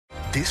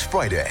This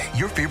Friday,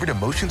 your favorite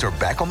emotions are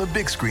back on the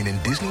big screen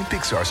in Disney and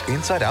Pixar's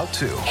Inside Out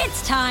 2.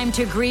 It's time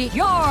to greet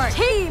your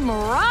Team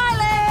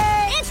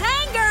Riley. It's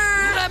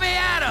anger. Let me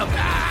at him.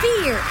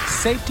 Fear.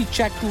 Safety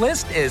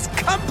checklist is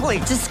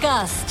complete.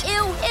 Disgust.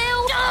 Ew.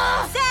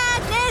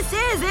 Sadness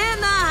is in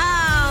the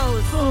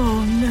house.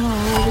 Oh, no.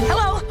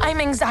 Hello, I'm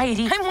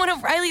anxiety. I'm one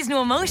of Riley's new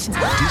emotions.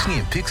 Disney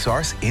and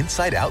Pixar's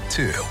Inside Out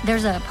 2.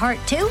 There's a part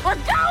 2? We're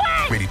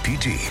going! Rated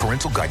PG.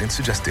 Parental guidance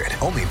suggested.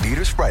 Only in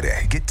theaters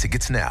Friday. Get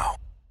tickets now.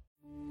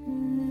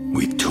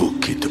 We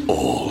took it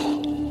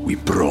all. We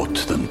brought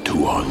them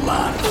to our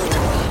land.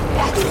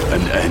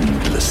 An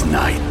endless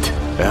night,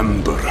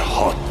 ember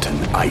hot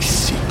and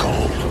icy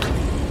cold.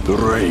 The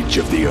rage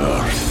of the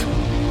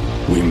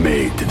earth. We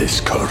made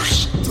this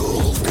curse.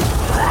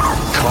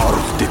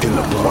 Carved it in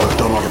the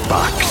blood on our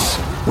backs.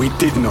 We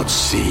did not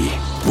see.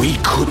 We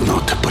could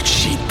not, but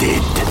she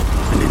did.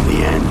 And in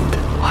the end...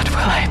 What will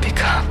I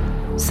become?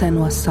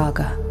 Senua's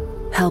Saga.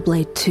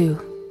 Hellblade 2.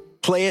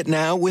 Play it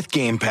now with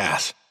Game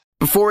Pass.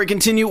 Before we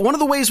continue, one of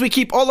the ways we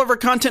keep all of our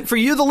content for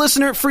you, the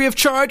listener, free of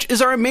charge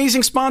is our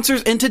amazing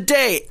sponsors, and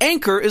today,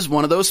 Anchor is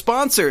one of those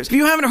sponsors. If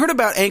you haven't heard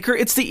about Anchor,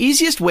 it's the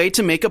easiest way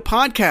to make a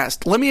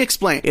podcast. Let me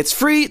explain. It's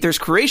free, there's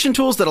creation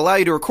tools that allow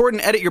you to record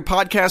and edit your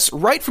podcasts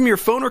right from your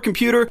phone or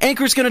computer.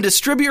 Anchor's going to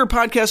distribute your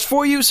podcast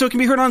for you so it can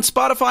be heard on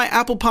Spotify,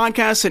 Apple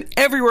Podcasts, and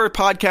everywhere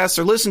podcasts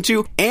are listened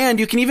to, and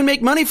you can even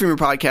make money from your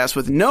podcast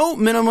with no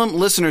minimum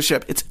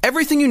listenership. It's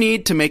everything you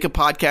need to make a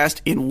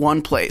podcast in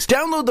one place.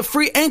 Download the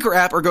free Anchor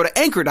app or go to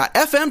anchor.fm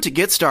to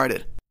get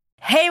started.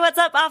 Hey, what's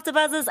up,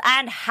 AfterBuzzers,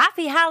 and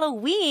happy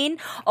Halloween!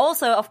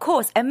 Also, of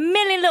course, A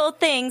Million Little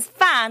Things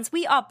fans,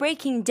 we are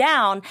breaking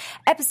down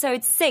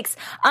episode 6,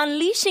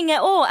 unleashing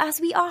it all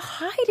as we are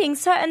hiding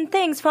certain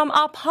things from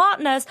our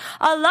partners,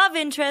 our love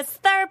interests,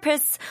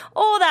 therapists,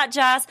 all that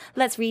jazz.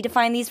 Let's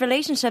redefine these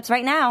relationships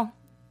right now.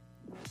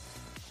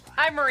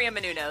 I'm Maria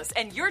Menounos,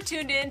 and you're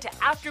tuned in to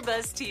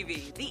AfterBuzz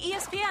TV, the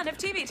ESPN of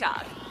TV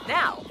talk.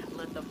 Now,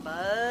 let the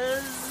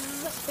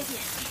buzz begin.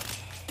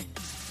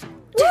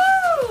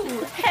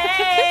 Woo!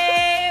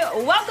 Hey!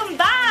 Welcome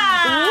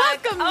back!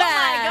 Welcome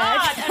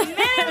back! Oh my god! A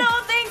Million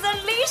Little Things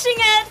Unleashing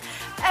It!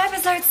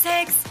 Episode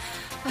 6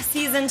 of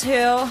Season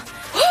 2.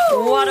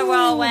 What a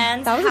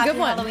whirlwind. That was happy a good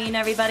one. Halloween,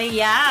 everybody.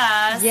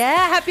 Yes. Yeah,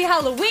 happy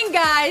Halloween,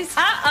 guys.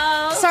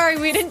 Uh-oh. Sorry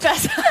we didn't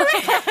dress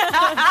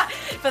up.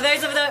 For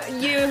those of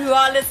you who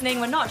are listening,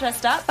 we're not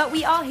dressed up, but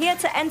we are here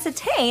to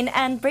entertain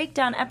and break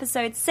down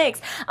episode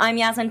 6. I'm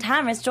Yasmin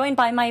Tamris, joined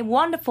by my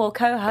wonderful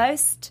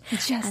co-host,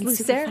 Jess and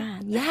Lucero.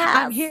 superfan. Yes.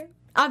 I'm here.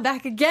 I'm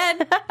back again.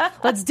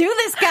 Let's do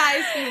this,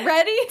 guys. You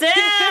ready?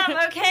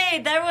 Damn,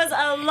 okay. There was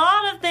a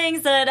lot of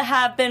things that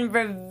have been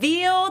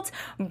revealed,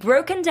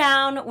 broken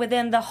down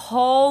within the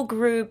whole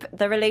group,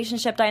 the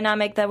relationship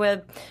dynamic. There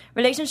were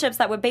relationships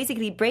that were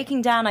basically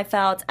breaking down, I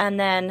felt, and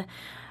then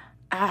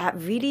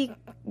really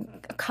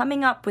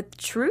coming up with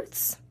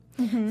truths.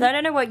 Mm-hmm. So I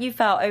don't know what you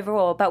felt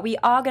overall, but we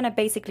are going to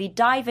basically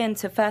dive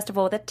into, first of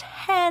all, the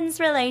tense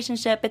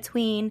relationship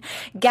between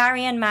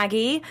Gary and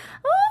Maggie.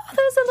 Oh,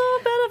 there's a little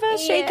bit of a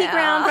shaky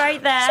ground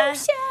right there.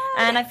 So sad.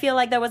 And I feel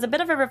like there was a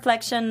bit of a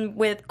reflection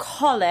with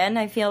Colin.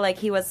 I feel like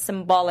he was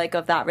symbolic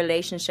of that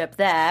relationship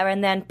there.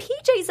 And then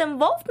PJ's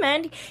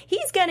involvement,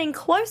 he's getting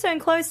closer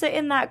and closer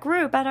in that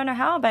group. I don't know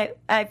how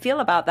I feel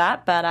about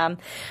that, but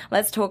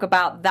let's talk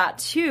about that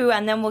too.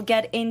 And then we'll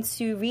get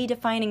into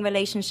redefining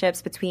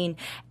relationships between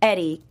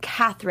Eddie,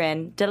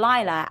 Catherine,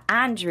 Delilah,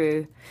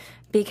 Andrew,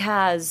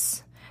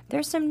 because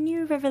there's some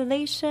new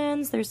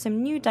revelations, there's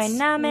some new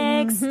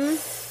dynamics. Mm-hmm.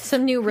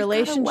 Some new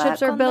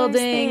relationships are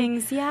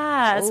building.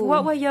 Yes. Ooh.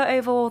 What were your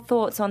overall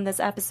thoughts on this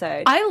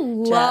episode? I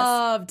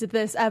loved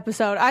this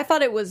episode. I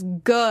thought it was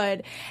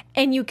good.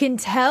 And you can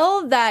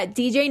tell that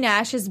DJ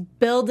Nash is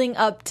building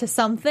up to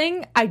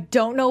something. I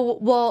don't know.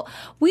 Well,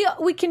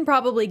 we can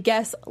probably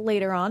guess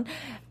later on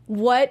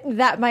what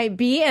that might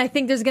be. And I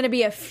think there's going to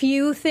be a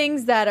few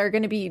things that are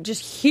going to be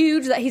just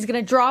huge that he's going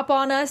to drop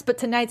on us. But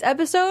tonight's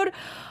episode,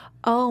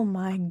 oh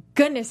my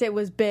goodness, it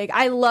was big.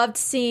 I loved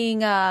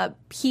seeing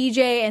PJ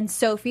and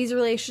Sophie's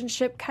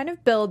relationship kind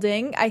of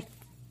building. It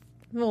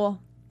was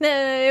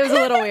a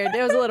little weird.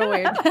 It was a little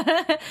weird. But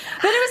it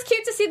was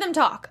cute to see them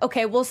talk.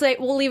 Okay, we'll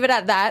leave it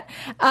at that.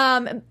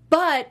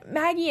 But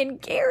Maggie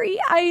and Gary,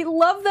 I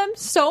love them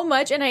so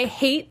much, and I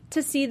hate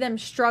to see them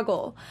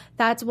struggle.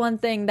 That's one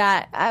thing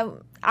that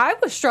I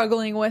was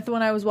struggling with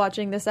when I was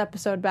watching this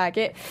episode back.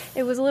 It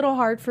was a little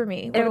hard for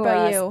me. What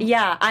about you?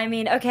 Yeah, I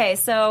mean, okay,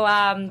 so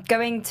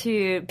going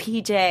to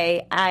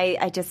PJ,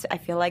 I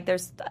feel like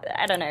there's,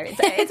 I don't know.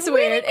 It's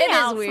weird. It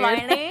is weird.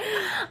 Slightly.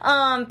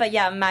 But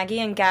yeah, Maggie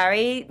and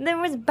Gary, there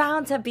was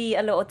bound to be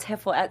a little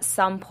tiffle at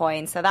some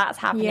point. So that's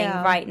happening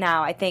right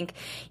now. I think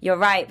you're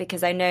right,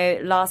 because I know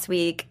last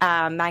week,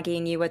 Maggie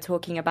and you were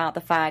talking about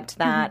the fact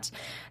that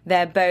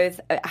they're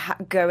both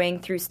going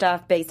through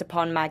stuff based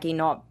upon Maggie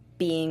not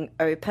being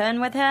open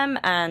with him,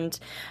 and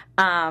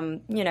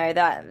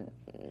that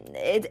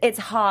it's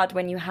hard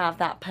when you have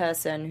that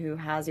person who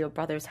has your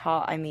brother's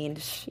heart. I mean,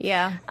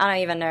 Yeah. I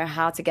don't even know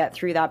how to get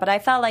through that. But I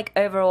felt like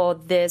overall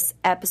this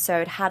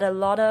episode had a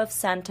lot of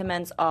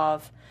sentiments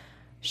of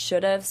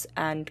should'ves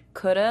and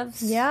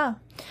could'ves. Yeah.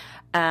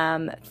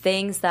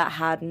 Things that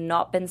had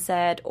not been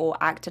said or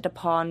acted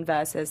upon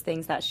versus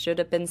things that should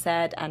have been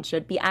said and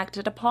should be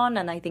acted upon.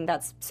 And I think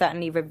that's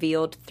certainly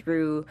revealed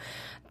through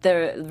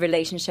the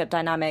relationship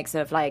dynamics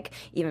of like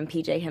even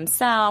PJ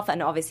himself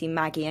and obviously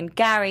Maggie and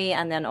Gary,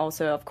 and then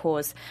also of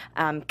course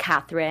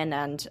Catherine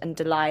and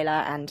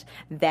Delilah and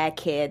their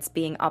kids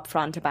being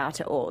upfront about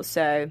it all.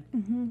 So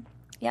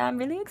yeah, I'm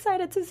really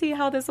excited to see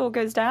how this all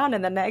goes down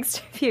in the next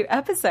few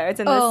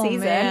episodes in this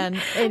season.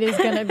 Man, it is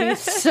going to be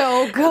so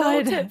All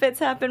good. tidbits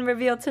have been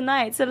revealed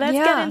tonight. So let's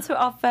get into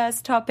our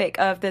first topic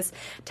of this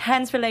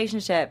tense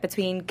relationship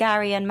between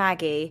Gary and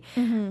Maggie.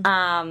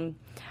 You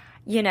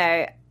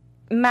know,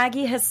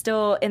 Maggie has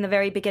still, in the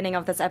very beginning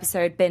of this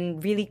episode, been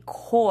really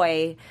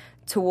coy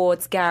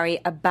towards Gary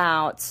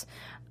about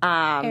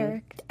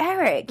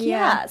Eric,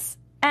 yes.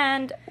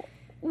 And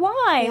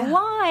why? Yeah.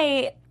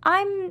 Why?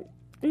 I'm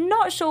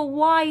not sure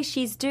why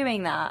she's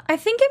doing that. I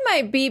think it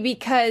might be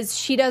because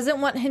she doesn't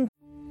want him.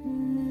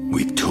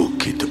 We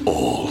took it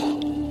all.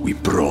 We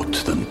brought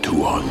them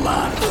to our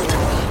land.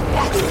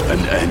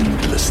 An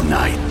endless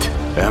night,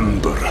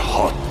 ember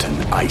hot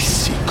and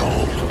icy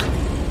cold.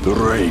 The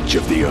rage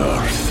of the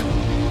earth.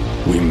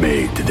 We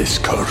made this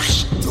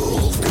curse.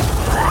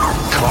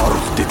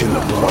 Carved it in the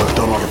blood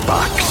on our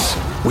backs.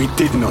 We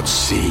did not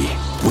see.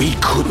 We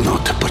could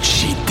not, but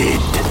she did.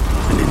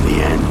 And in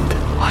the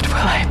end, what will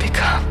I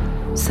become?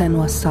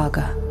 Senua's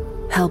Saga.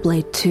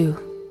 Hellblade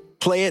 2.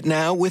 Play it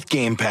now with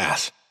Game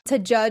Pass. To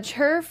judge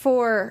her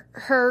for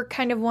her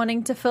kind of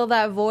wanting to fill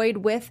that void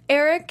with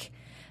Eric.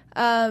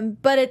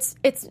 But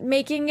it's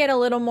making it a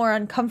little more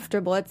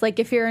uncomfortable. It's like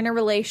if you're in a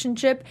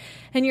relationship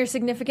and your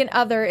significant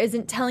other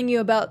isn't telling you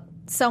about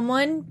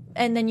someone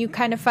and then you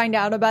kind of find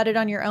out about it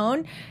on your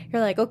own,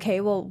 you're like,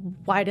 okay, well,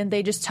 why didn't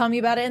they just tell me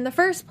about it in the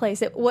first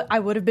place? I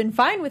would have been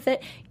fine with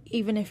it,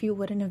 even if you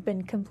wouldn't have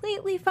been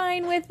completely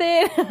fine with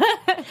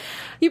it.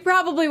 You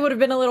probably would have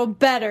been a little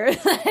better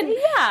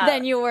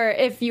than you were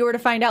if you were to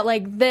find out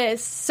like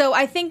this. So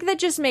I think that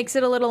just makes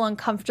it a little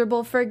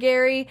uncomfortable for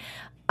Gary.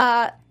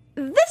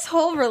 This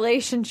whole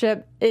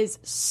relationship is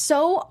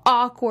so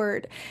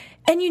awkward.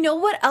 And you know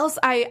what else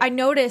I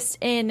noticed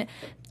in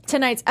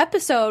tonight's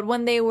episode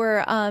when they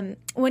were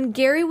when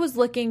Gary was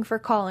looking for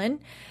Colin,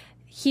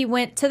 he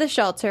went to the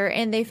shelter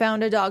and they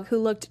found a dog who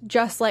looked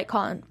just like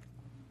Colin.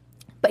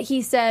 But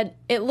he said,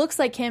 it looks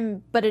like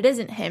him, but it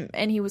isn't him.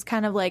 And he was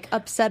kind of like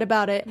upset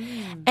about it.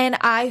 And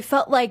I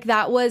felt like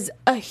that was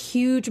a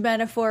huge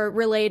metaphor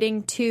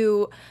relating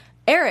to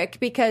Eric,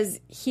 because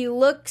he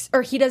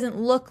doesn't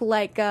look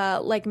like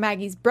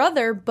Maggie's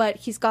brother, but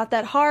he's got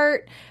that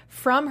heart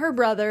from her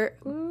brother,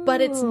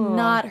 but it's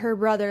not her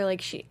brother.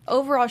 Like she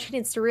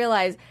needs to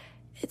realize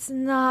it's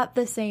not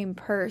the same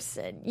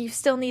person. You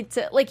still need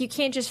to, like, you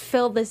can't just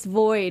fill this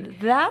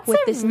void with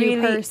this new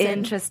person. That's a really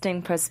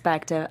interesting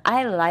perspective.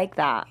 I like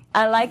that.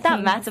 I like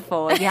that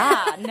metaphor.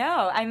 Yeah,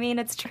 no, I mean,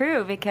 it's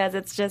true, because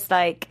it's just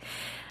like,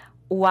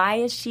 why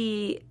is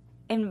she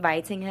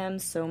inviting him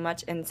so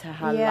much into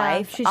her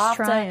life she's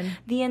after trying.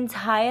 The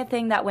entire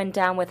thing that went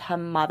down with her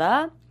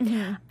mother?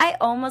 I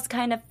almost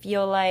kind of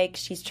feel like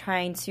she's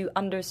trying to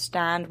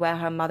understand where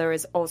her mother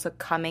is also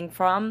coming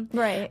from,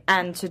 right?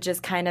 And to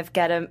just kind of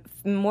get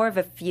more of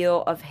a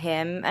feel of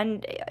him.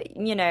 And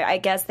you know, I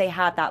guess they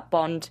had that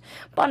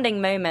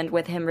bonding moment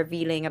with him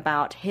revealing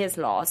about his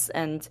loss,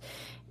 and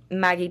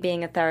Maggie,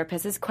 being a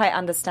therapist, is quite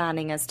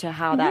understanding as to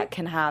how that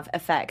can have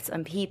effects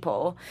on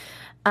people.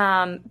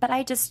 But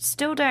I just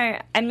still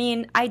don't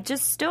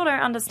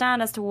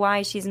understand as to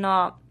why she's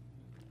not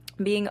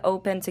being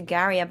open to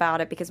Gary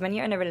about it, because when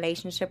you're in a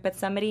relationship with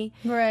somebody,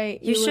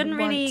 right, you shouldn't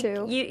really,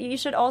 you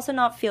should also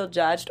not feel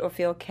judged or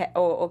feel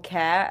or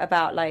care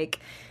about like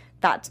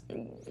that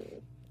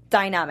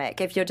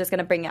dynamic. If you're just going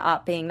to bring it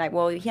up being like,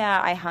 well, yeah,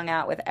 I hung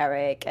out with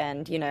Eric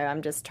and, you know,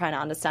 I'm just trying to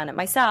understand it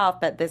myself,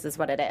 but this is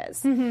what it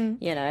is,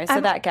 you know, so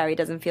that Gary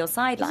doesn't feel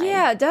sidelined.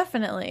 Yeah,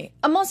 definitely.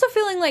 I'm also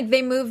feeling like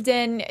they moved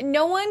in.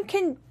 No one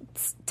can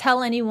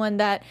tell anyone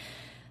that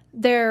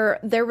their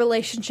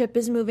relationship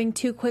is moving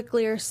too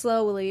quickly or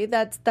slowly.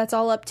 That's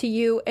all up to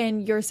you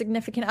and your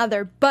significant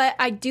other. But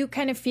I do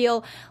kind of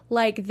feel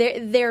like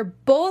they're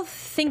both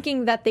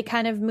thinking that they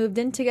kind of moved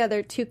in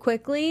together too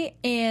quickly,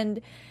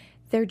 and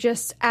they're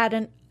just at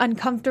an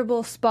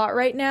uncomfortable spot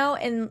right now,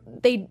 and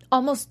they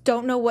almost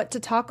don't know what to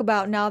talk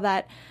about now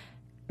that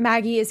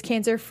Maggie is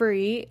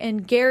cancer-free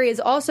and Gary is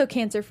also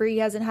cancer-free. He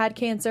hasn't had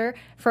cancer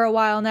for a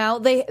while now.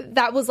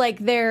 That was like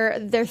their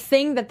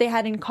thing that they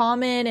had in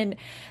common, and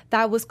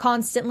that was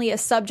constantly a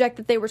subject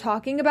that they were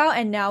talking about,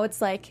 and now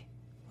it's like,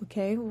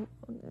 okay,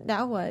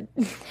 now what?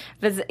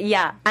 But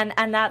yeah, and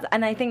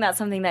I think that's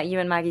something that you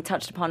and Maggie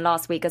touched upon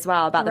last week as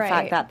well, about the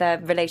fact that their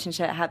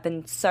relationship had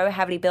been so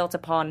heavily built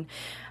upon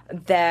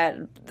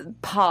their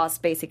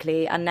past,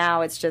 basically, and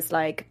now it's just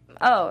like,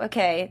 oh,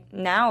 okay,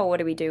 now what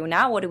do we do?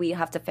 Now what do we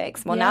have to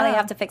fix? Well, now they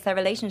have to fix their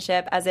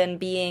relationship, as in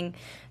being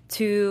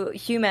two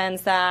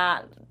humans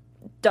that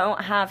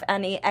don't have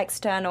any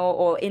external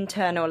or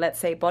internal, let's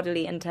say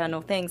bodily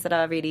internal things that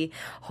are really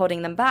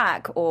holding them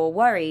back or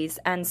worries.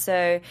 And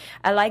so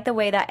I like the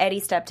way that Eddie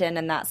stepped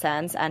in that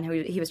sense, and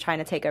he was trying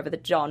to take over the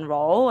John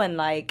role, and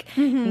like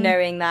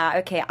knowing that,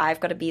 okay, I've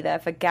got to be there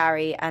for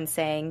Gary, and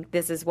saying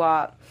this is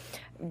what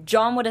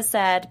John would have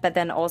said, but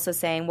then also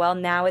saying, well,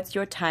 now it's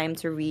your time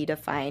to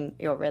redefine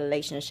your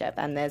relationship,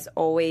 and there's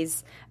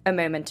always a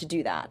moment to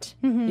do that.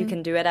 You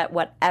can do it at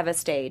whatever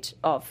stage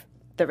of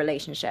the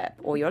relationship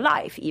or your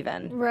life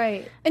even.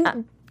 Right.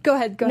 And go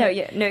ahead.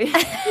 No.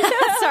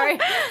 Sorry.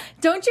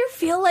 Don't you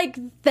feel like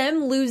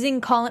them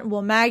losing Colin,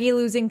 well, Maggie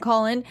losing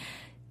Colin,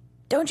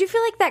 don't you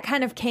feel like that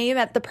kind of came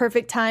at the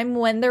perfect time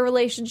when their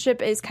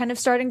relationship is kind of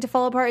starting to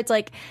fall apart? It's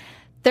like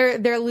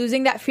they're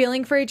losing that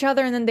feeling for each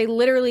other, and then they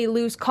literally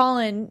lose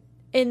Colin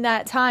in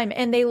that time.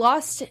 And they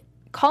lost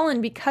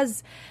Colin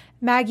because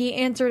Maggie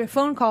answered a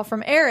phone call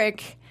from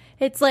Eric.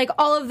 It's like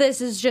all of this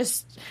is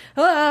just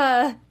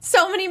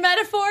so many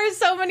metaphors,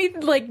 so many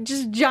like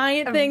just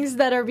giant things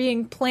that are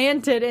being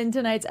planted in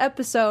tonight's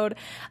episode.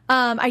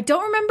 I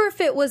don't remember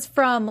if it was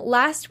from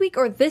last week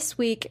or this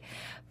week,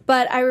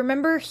 but I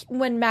remember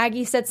when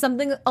Maggie said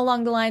something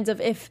along the lines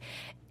of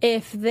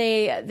if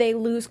they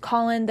lose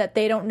Colin, that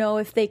they don't know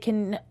if they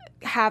can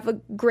have a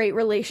great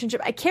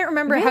relationship. I can't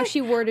remember how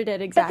she worded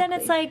it exactly. But then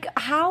it's like,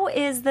 how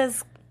is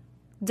this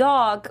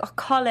dog,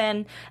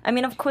 Colin, I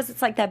mean, of course,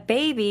 it's like their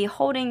baby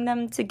holding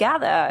them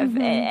together. If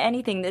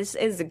anything, this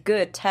is a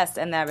good test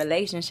in their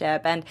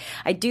relationship. And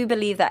I do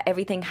believe that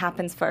everything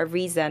happens for a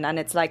reason. And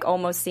it's like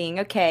almost seeing,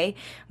 okay,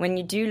 when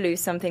you do lose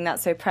something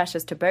that's so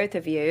precious to both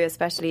of you,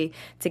 especially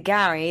to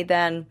Gary,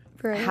 then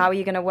how are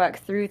you going to work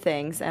through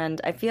things? And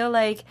I feel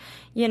like,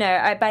 you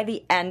know, by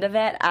the end of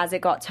it, as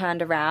it got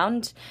turned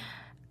around,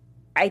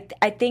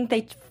 I think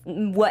they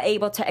were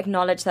able to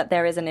acknowledge that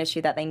there is an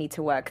issue that they need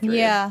to work through.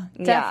 Yeah,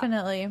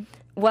 definitely.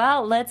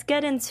 Well, let's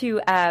get into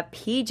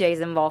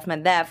PJ's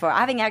involvement there for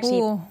having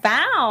actually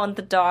found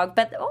the dog,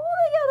 but all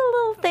the other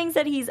little things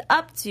that he's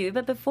up to.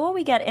 But before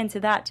we get into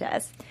that,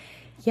 Jess,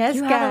 yes,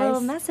 you guys, have a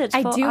little message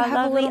for our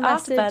lovely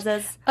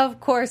AfterBuzzers. Of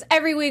course.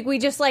 Every week we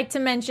just like to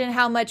mention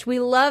how much we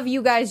love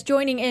you guys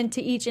joining into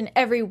each and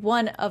every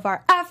one of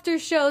our after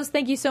shows.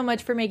 Thank you so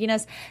much for making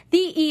us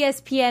the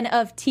ESPN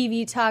of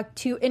TV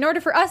Talk. In order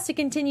for us to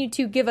continue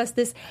to give us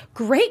this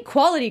great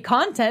quality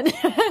content,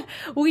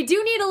 we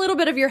do need a little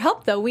bit of your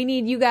help, though. We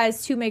need you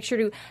guys to make sure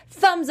to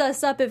thumbs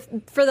us up.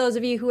 For those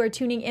of you who are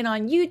tuning in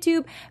on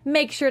YouTube,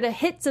 make sure to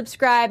hit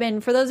subscribe.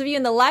 And for those of you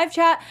in the live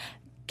chat,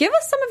 give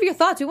us some of your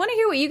thoughts. We want to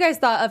hear what you guys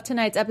thought of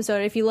tonight's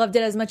episode, if you loved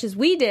it as much as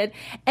we did.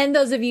 And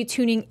those of you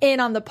tuning in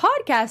on the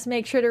podcast,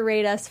 make sure to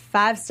rate us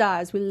 5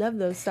 stars. We love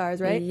those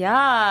stars, right?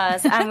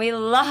 Yes. And we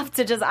love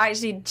to just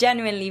actually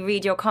genuinely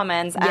read your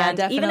comments. Yeah, and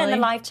definitely. Even in the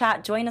live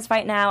chat, join us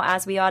right now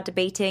as we are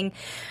debating,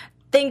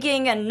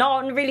 thinking, and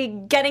not really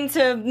getting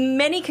to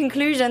many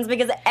conclusions,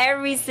 because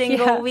every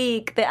single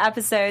week the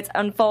episodes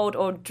unfold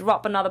or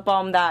drop another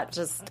bomb that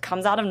just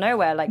comes out of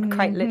nowhere, like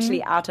quite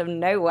literally out of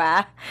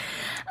nowhere.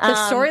 The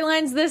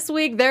storylines this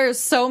week, there's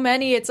so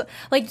many. It's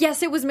like,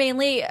 yes, it was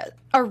mainly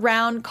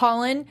around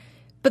Colin,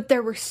 but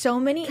there were so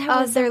many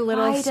other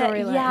little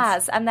storylines.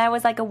 Yes, and there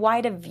was like a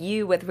wider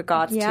view with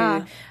regards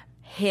to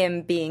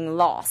him being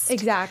lost.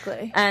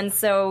 Exactly. And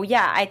so,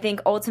 yeah, I think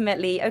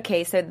ultimately,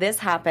 okay, so this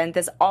happened.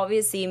 This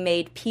obviously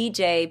made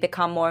PJ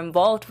become more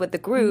involved with the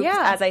group.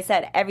 Yeah. As I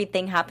said,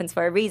 everything happens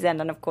for a reason.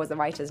 And of course, the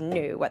writers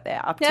knew what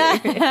they're up to.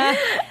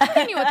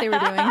 They knew what they were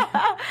doing.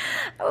 How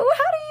do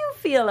you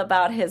feel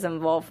about his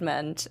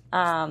involvement?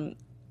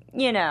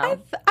 You know.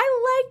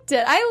 I liked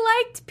it.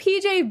 I liked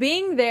PJ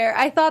being there.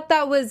 I thought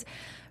that was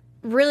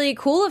really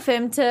cool of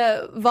him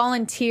to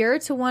volunteer,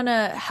 to want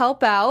to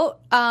help out.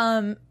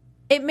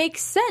 It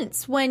makes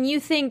sense when you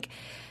think,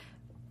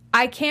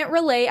 I can't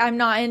relate, I'm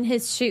not in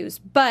his shoes,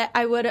 but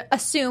I would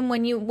assume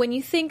when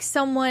you think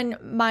someone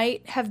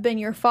might have been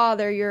your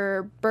father,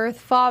 your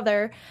birth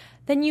father,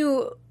 then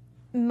you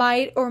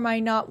might or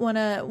might not want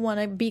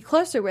to be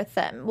closer with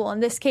them. Well,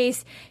 in this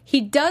case, he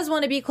does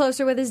want to be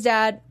closer with his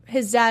dad.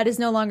 His dad is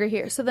no longer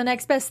here. So the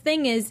next best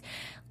thing is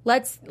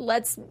let's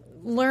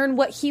learn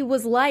what he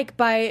was like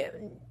by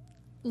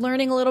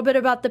learning a little bit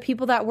about the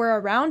people that were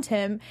around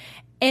him.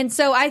 And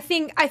so I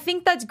think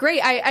that's great.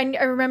 I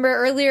remember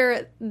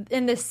earlier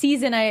in this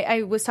season,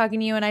 I was talking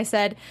to you and I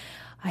said,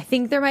 I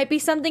think there might be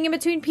something in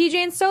between PJ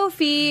and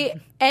Sophie.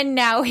 And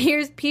now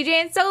here's PJ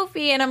and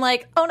Sophie, and I'm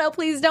like, oh no,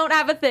 please don't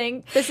have a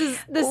thing. This is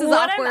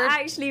what awkward. I'm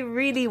actually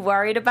really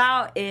worried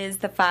about is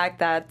the fact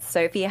that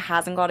Sophie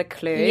hasn't got a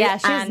clue. Yeah,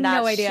 she has and no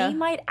that idea. She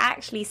might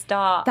actually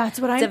start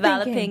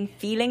developing thinking.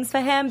 Feelings for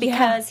him,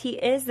 because he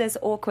is this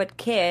awkward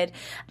kid,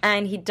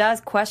 and he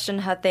does question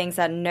her things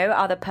that no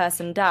other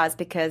person does,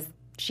 because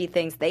she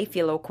thinks they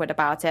feel awkward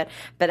about it.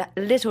 But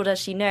little does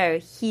she know,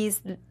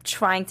 he's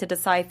trying to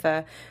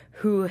decipher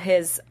who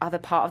his other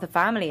part of the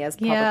family is,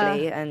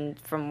 probably. Yeah. And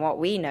from what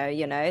we know,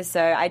 you know.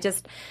 So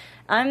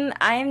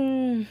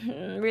I'm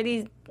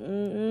really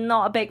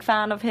not a big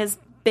fan of his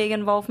big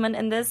involvement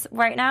in this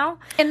right now.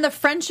 In the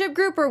friendship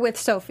group or with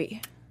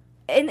Sophie?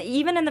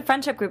 Even in the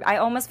friendship group, I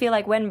almost feel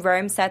like when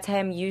Rome said to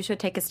him, you should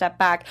take a step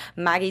back,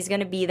 Maggie's going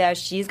to be there.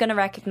 She's going to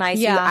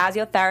recognize you as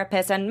your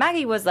therapist. And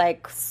Maggie was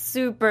like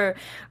super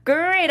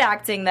great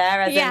acting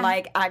there, as in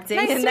like acting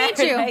nice in to there. meet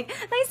you. Like,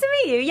 nice to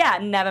meet you. Yeah,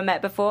 never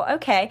met before.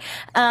 Okay.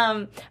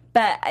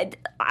 But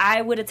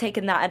I would have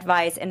taken that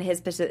advice in his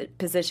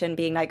position,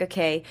 being like,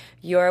 okay,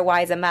 you're a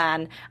wiser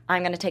man.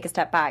 I'm going to take a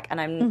step back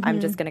and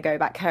I'm just going to go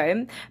back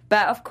home.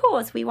 But of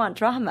course, we want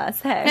drama,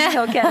 so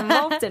he'll get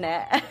involved in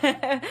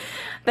it.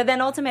 But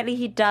then ultimately,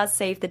 he does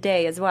save the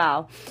day as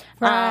well.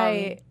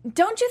 Right.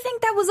 Don't you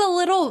think that was a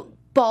little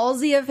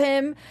ballsy of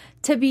him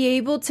to be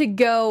able to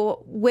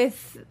go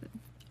with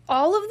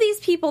all of these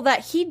people that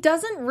he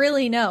doesn't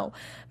really know?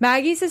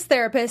 Maggie's his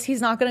therapist.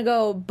 He's not going to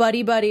go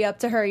buddy up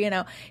to her, you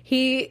know.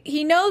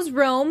 He knows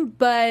Rome,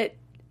 but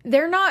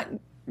they're not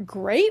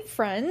great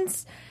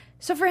friends.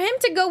 So for him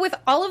to go with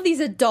all of these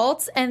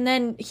adults and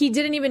then he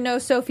didn't even know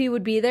Sophie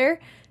would be there,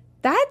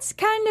 that's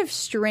kind of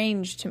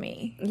strange to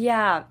me.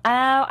 Yeah.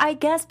 I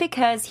guess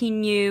because he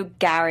knew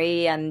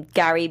Gary, and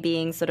Gary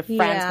being sort of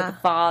friends with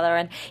the father,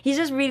 and he's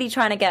just really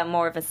trying to get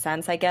more of a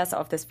sense, I guess,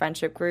 of this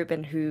friendship group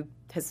and who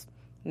his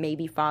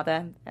maybe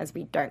father, as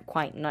we don't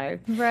quite know,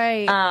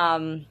 right?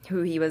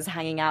 Who he was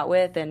hanging out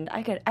with, and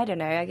I don't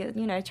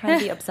know, trying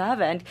to be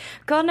observant.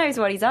 God knows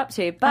what he's up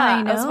to,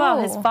 but as well,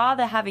 his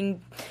father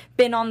having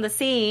been on the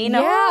scene,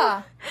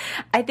 I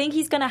think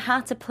he's going to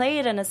have to play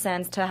it in a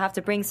sense to have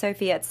to bring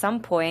Sophie at some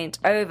point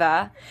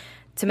over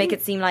to make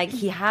it seem like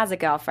he has a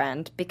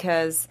girlfriend,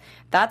 because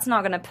that's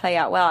not going to play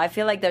out well. I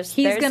feel like there's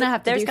going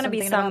to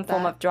be some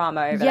form of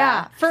drama over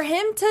that. For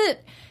him to,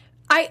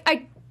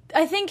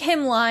 I think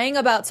him lying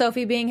about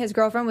Sophie being his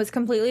girlfriend was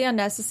completely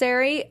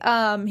unnecessary.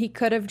 He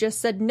could have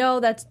just said, no,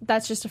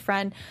 that's just a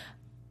friend.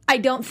 I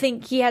don't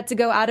think he had to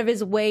go out of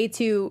his way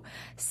to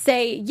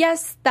say,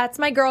 yes, that's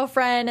my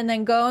girlfriend, and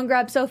then go and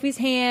grab Sophie's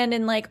hand.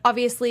 And like,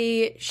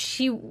 obviously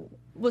she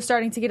was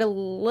starting to get a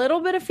little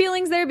bit of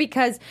feelings there,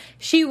 because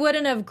she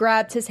wouldn't have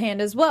grabbed his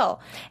hand as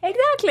well.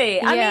 Exactly.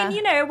 Yeah. I mean,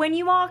 you know, when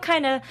you are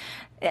kind of,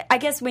 I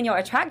guess when you're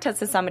attracted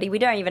to somebody, we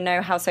don't even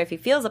know how Sophie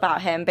feels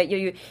about him, but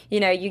you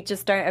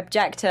just don't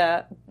object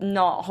to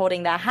not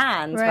holding their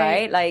hands,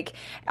 right? Like,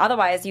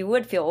 otherwise you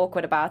would feel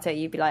awkward about it.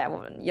 You'd be like,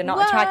 well, you're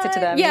not attracted to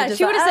them. Yeah,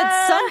 she would have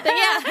said something.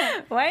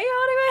 Yeah. Why are you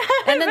holding my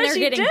hand? And then But they're she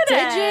getting didn't.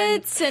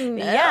 digits. And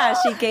yeah,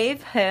 she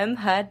gave him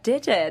her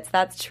digits.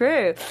 That's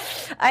true.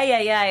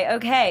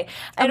 Okay.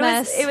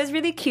 It was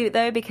really cute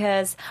though,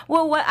 because,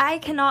 well, what I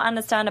cannot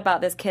understand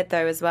about this kid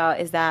though as well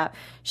is that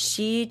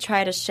she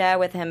tried to share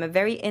with him a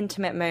very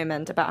intimate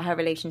moment about her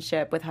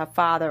relationship with her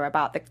father,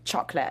 about the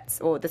chocolates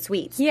or the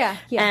sweets. Yeah.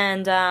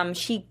 And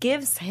she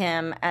gives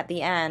him at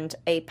the end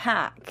a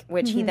pack,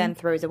 which he then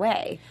throws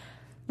away.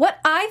 What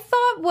I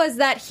thought was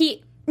that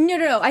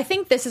No. I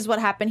think this is what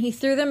happened. He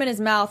threw them in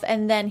his mouth,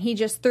 and then he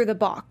just threw the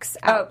box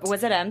out. Oh,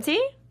 was it empty?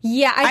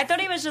 Yeah. I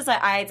thought he was just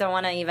like, I don't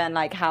want to even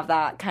like have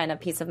that kind of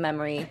piece of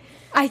memory.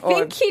 I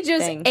think he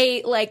just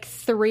ate like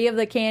 3 of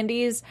the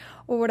candies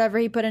or whatever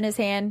he put in his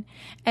hand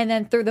and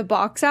then threw the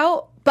box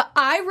out. But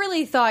I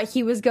really thought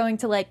he was going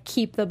to like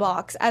keep the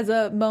box as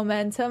a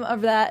momentum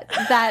of that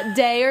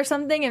day or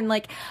something. And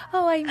like,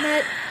 oh, I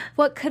met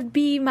what could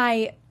be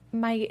my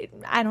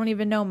I don't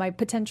even know, my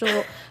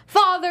potential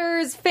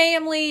father's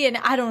family, and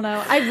I don't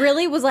know. I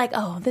really was like,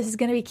 oh, this is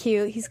gonna be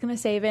cute. He's gonna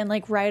save it and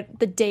like write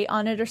the date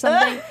on it or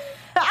something.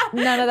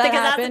 None of that because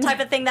happened. That's the type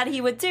of thing that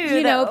he would do.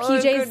 You know,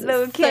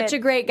 PJ's such a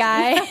great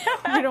guy.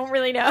 I don't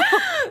really know.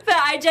 But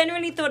I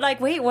genuinely thought, like,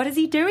 wait, what is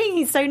he doing?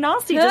 He's so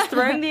nasty, just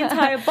throwing the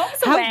entire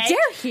box away. How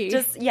dare he?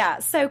 Just,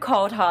 so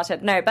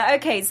cold-hearted. No, but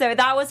okay, so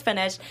that was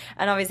finished,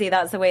 and obviously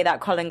that's the way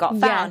that Colin got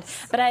found.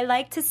 Yes. But I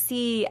like to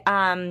see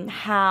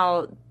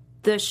how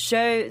the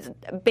show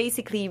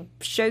basically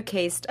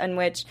showcased in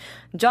which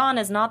John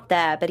is not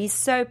there, but he's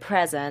so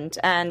present,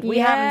 and we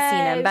haven't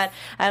seen him. But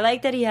I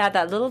like that he had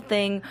that little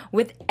thing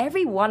with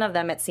every one of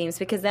them, it seems,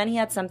 because then he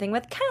had something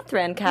with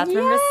Catherine.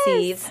 Catherine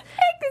receives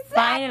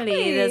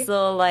finally this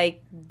little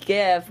like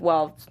gift,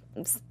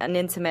 an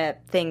intimate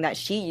thing that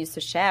she used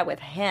to share with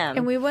him.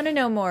 And we want to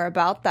know more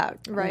about that,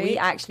 right? We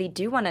actually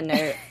do want to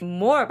know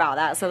more about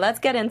that. So let's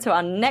get into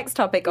our next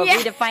topic of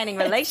redefining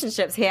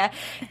relationships here.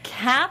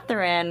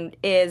 Catherine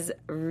is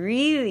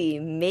really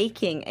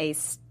making a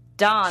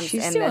stance in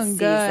this season.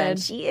 Good.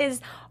 She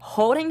is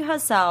holding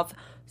herself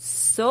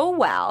so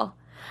well.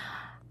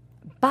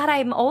 But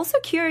I'm also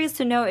curious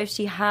to know if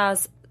she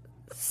has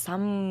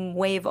some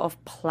wave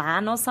of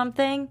plan or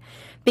something.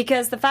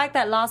 Because the fact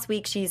that last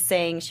week she's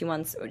saying she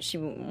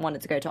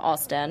wanted to go to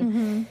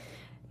Austin.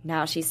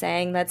 Now she's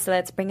saying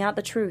let's bring out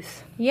the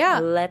truth. Yeah.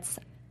 Let's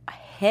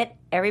hit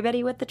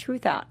everybody with the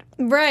truth out.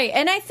 Right.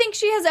 And I think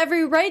she has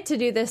every right to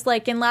do this.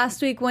 Like in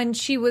last week when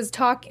she was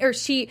talking, or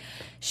she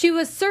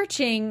was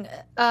searching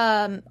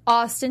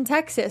Austin,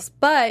 Texas,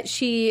 but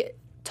she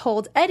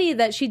told Eddie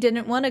that she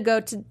didn't want to go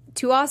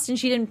to Austin.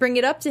 She didn't bring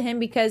it up to him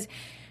because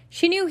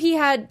she knew he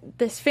had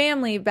this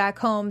family back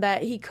home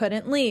that he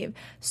couldn't leave.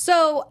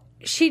 So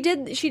she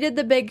did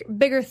the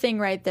bigger thing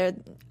right there.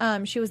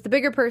 She was the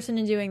bigger person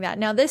in doing that.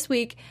 Now this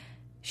week,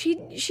 she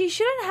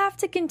shouldn't have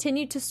to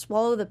continue to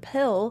swallow the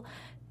pill.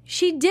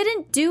 She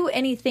didn't do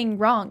anything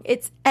wrong.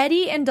 It's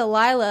Eddie and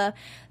Delilah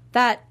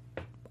that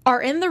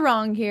are in the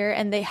wrong here,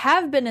 and they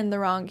have been in the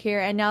wrong here,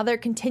 and now they're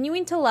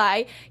continuing to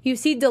lie. You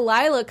see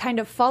Delilah kind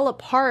of fall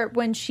apart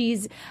when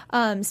she's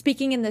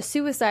speaking in the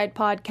suicide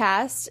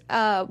podcast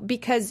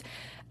because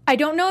I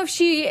don't know if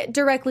she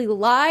directly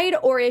lied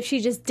or if she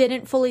just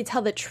didn't fully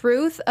tell the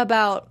truth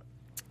about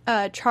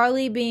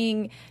Charlie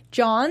being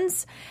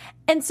John's.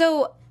 And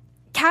so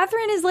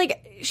Catherine is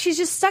like, she's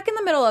just stuck in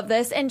the middle of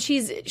this, and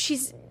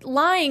she's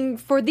lying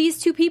for these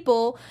two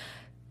people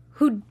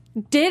who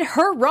did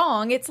her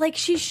wrong. It's like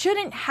she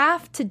shouldn't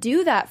have to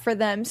do that for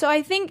them. So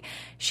I think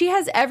she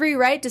has every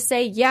right to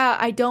say, yeah,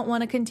 I don't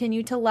want to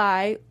continue to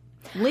lie.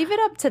 Leave it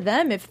up to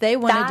them if they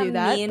want to do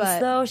that. That means,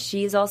 though,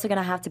 she's also going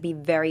to have to be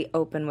very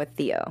open with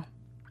Theo.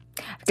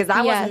 Because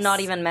that was not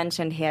even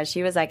mentioned here.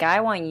 She was like,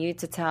 I want you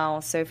to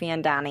tell Sophie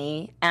and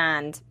Danny.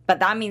 But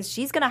that means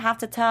she's going to have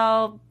to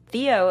tell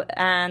Theo.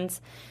 And,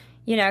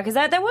 you know, because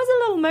there was a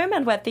little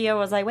moment where Theo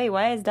was like, wait,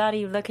 why is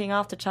Daddy looking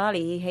after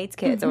Charlie? He hates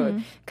kids.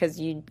 Or because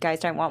you guys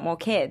don't want more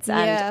kids.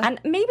 And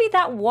maybe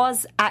that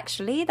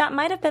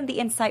might have been the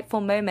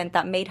insightful moment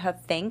that made her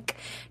think.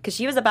 Because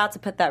she was about to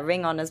put that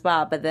ring on as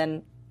well. But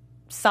then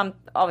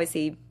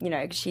obviously, you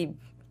know, she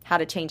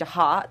had a change of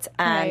heart.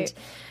 And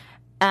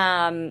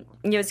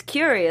it was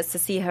curious to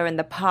see her in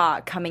the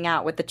park coming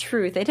out with the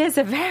truth. It is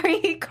a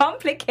very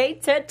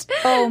complicated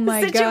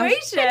situation.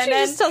 Gosh. And she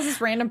just tells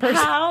this random person.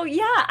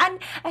 And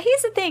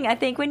here's the thing, I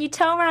think, when you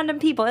tell random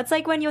people, it's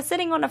like when you're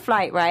sitting on a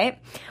flight, right?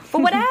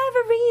 For whatever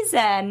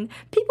reason,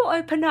 people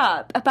open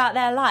up about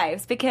their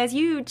lives because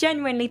you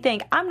genuinely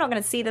think, I'm not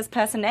going to see this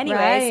person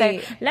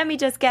anyway, so let me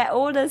just get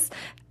all this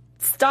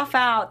stuff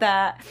out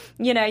that,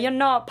 you know, you're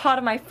not part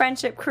of my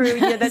friendship crew.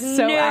 There's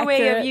so no way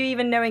accurate. of you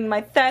even knowing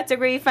my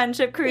third-degree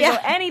friendship crew or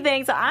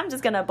anything, so I'm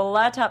just going to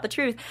blurt out the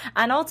truth.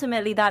 And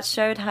ultimately, that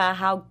showed her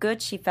how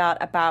good she felt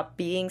about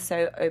being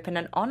so open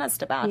and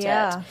honest about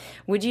it.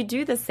 Would you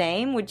do the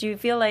same? Would you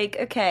feel like,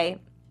 okay,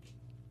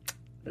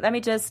 let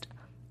me just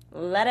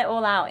let it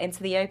all out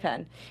into the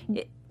open?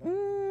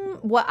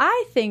 What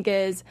I think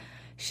is,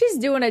 she's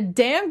doing a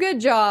damn good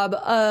job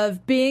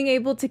of being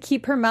able to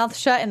keep her mouth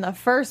shut in the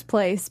first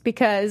place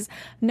because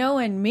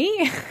knowing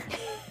me,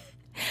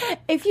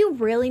 if you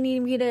really need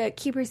me to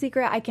keep her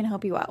secret, I can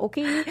help you out,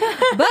 okay?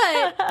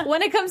 But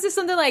when it comes to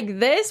something like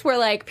this where,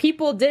 like,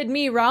 people did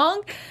me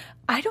wrong,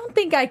 I don't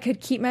think I could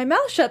keep my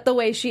mouth shut the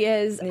way she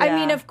is. Yeah. I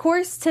mean, of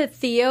course, to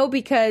Theo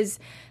because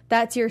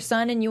that's your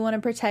son and you want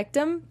to protect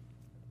him.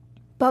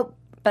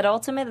 But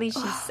ultimately,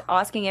 she's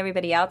asking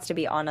everybody else to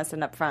be honest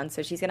and upfront,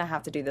 so she's going to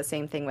have to do the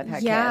same thing with her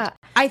kid.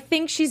 I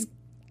think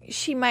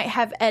she might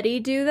have Eddie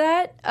do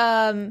that.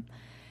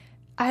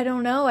 I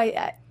don't know.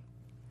 I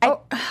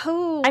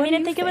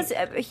think it was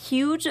a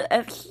huge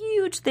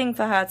thing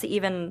for her to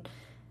even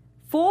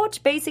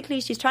forge. Basically,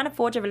 she's trying to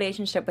forge a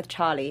relationship with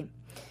Charlie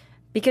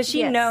because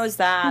she knows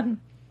that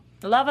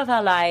the love of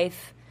her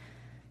life,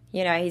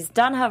 you know, he's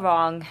done her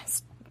wrong.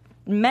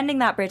 Mending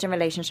that bridge and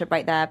relationship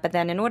right there. But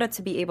then in order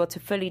to be able to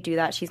fully do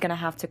that, she's going to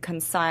have to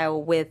reconcile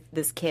with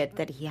this kid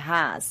that he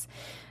has.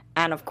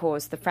 And, of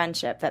course, the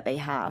friendship that they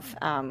have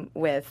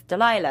with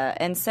Delilah.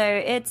 And so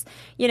it's,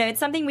 you know,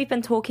 it's something we've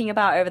been talking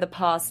about over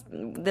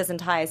this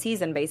entire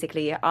season,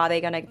 basically. Are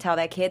they going to tell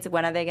their kids?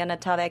 When are they going to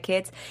tell their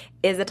kids?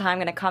 Is the time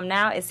going to come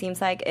now? It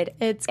seems like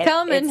it's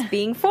coming. It's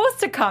being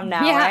forced to come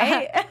now,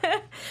 right?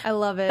 I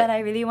love it. But I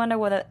really wonder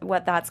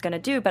what that's going to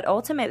do. But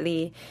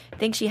ultimately, I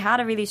think she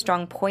had a really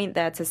strong point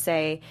there to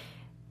say,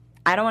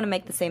 I don't want to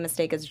make the same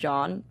mistake as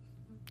John.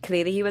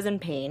 Clearly he was in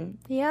pain.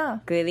 Yeah.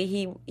 Clearly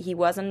he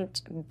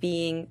wasn't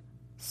being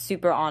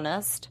super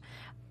honest.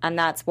 And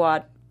that's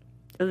what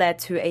led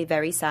to a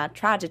very sad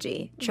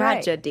tragedy.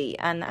 Right.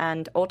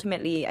 And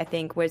ultimately, I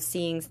think we're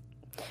seeing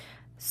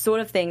sort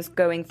of things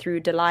going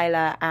through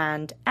Delilah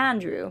and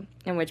Andrew,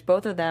 in which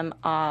both of them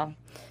are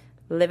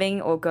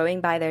living or going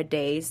by their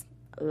days,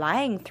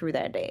 lying through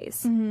their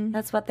days. Mm-hmm.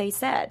 That's what they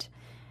said.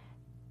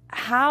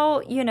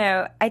 How, you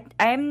know,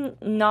 I'm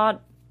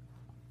not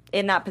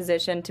in that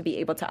position to be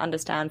able to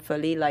understand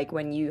fully, like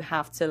when you're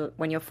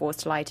forced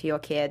to lie to your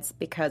kids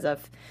because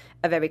of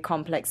a very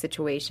complex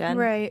situation.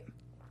 Right.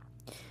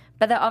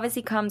 But there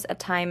obviously comes a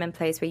time and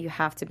place where you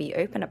have to be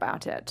open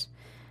about it.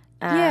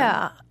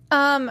 I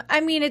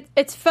mean,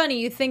 it's funny.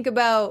 You think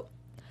about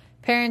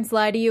parents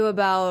lie to you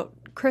about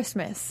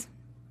Christmas.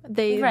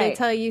 They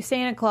tell you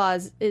Santa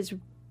Claus is...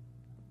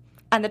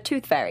 And the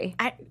Tooth Fairy.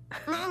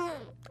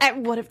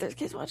 What if there's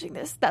kids watching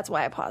this? That's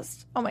why I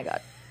paused. Oh, my God.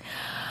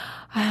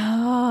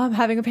 I'm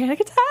having a panic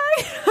attack.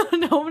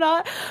 No, I'm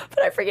not.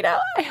 But I freaking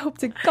out. I hope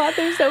to God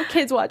there's no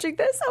kids watching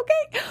this.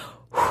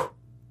 Okay.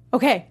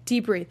 Okay,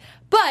 deep breathe.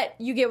 But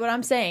you get what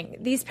I'm saying.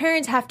 These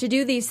parents have to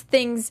do these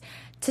things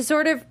to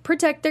sort of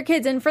protect their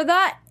kids. And for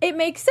that, it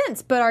makes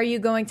sense. But are you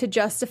going to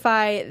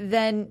justify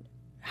then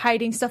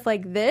hiding stuff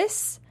like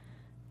this?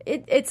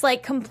 It's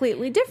like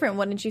completely different,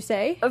 wouldn't you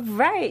say?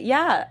 Right,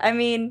 yeah. I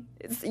mean,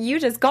 you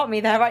just got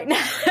me there right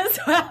now as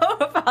well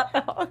about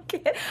the whole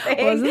kid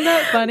thing. Wasn't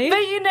that funny? But,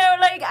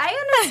 like,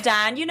 I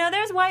understand,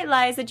 there's white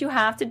lies that you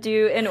have to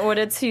do in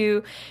order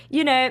to,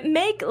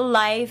 make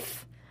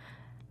life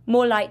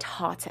more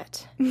lighthearted.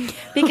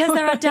 Because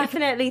there are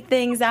definitely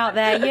things out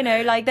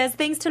there, like there's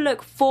things to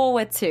look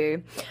forward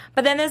to.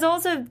 But then there's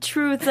also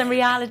truths and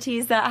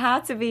realities that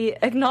have to be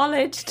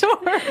acknowledged in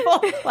order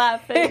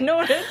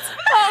to,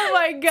 oh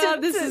my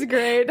God, this is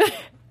great.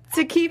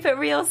 To keep it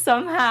real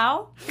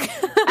somehow.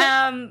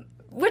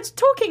 Which,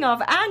 talking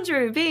of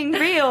Andrew being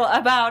real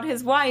about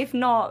his wife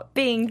not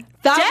being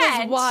dead.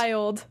 That was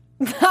wild.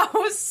 That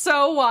was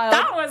so wild.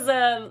 That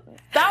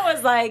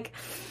was like...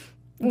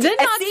 Did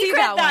not see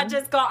secret that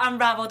just got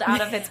unraveled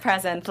out of its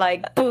present.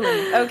 Like, boom,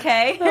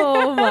 okay?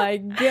 Oh my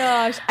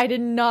gosh. I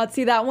did not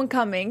see that one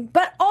coming.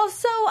 But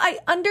also, I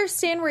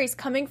understand where he's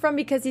coming from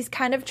because he's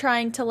kind of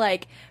trying to,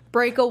 like,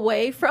 break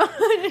away from...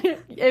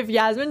 If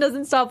Yasmin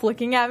doesn't stop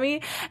looking at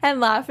me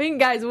and laughing,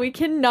 guys, we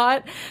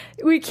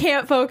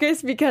can't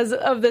focus because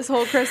of this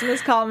whole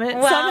Christmas comment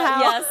somehow.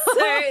 Yes.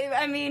 So,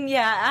 I mean,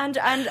 yeah,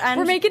 and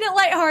we're making it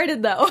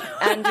lighthearted, though.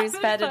 Andrew's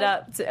fed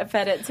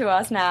it to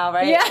us now,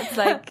 right? Yeah. It's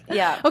like,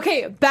 yeah.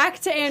 Okay, back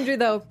to Andrew,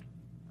 though.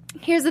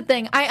 Here's the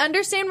thing. I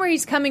understand where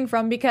he's coming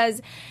from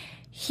because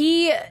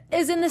he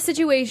is in the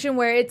situation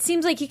where it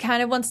seems like he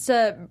kind of wants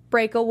to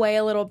break away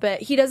a little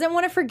bit. He doesn't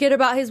want to forget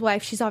about his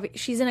wife.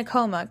 She's in a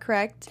coma,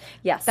 correct?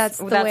 Yes.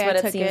 That's what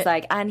it seems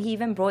like. And he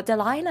even brought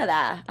Delilah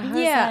there. I was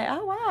like,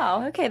 oh,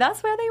 wow. Okay,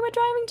 that's where they were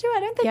driving to. I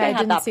don't think they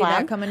had that plan. I didn't see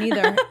that coming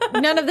either.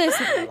 None of this.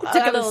 Took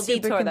a little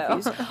detour,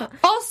 though.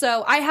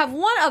 Also, I have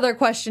one other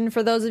question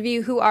for those of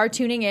you who are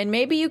tuning in.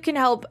 Maybe you can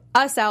help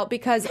us out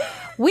because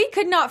we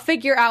could not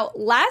figure out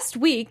last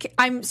week.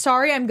 I'm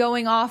sorry I'm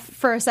going off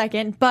for a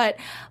second, but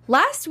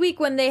last week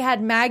when they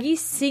had Maggie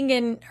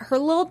singing her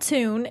little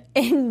tune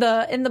in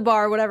the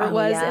bar, whatever it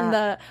was, in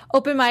the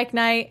open mic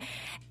night,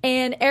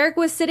 and Eric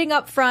was sitting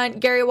up front,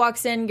 Gary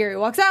walks in, Gary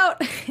walks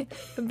out,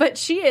 but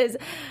she's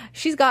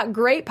got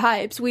great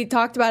pipes. We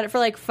talked about it for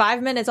like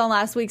 5 minutes on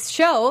last week's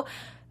show,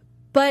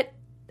 but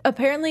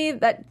apparently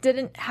that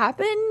didn't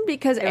happen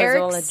because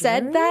Eric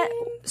said that.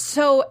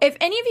 So if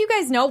any of you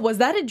guys know, was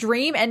that a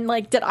dream? And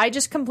like, did I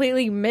just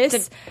completely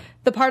miss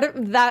the part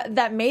of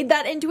that made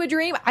that into a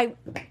dream? I'm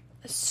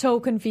so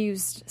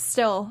confused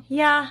still.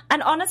 Yeah.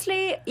 And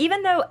honestly,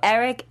 even though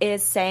Eric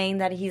is saying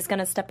that he's going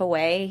to step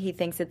away, he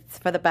thinks it's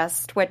for the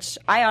best, which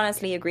I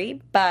honestly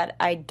agree, but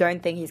I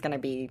don't think he's going to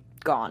be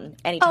gone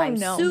anytime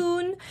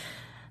soon.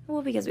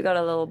 Well, because we got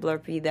a little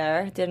blurpy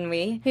there, didn't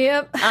we?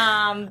 Yep.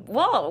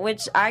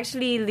 Which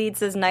actually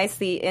leads us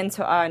nicely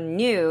into our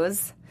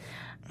news.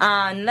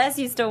 Unless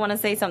you still want to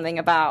say something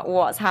about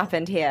what's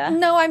happened here.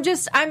 No,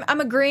 I'm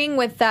agreeing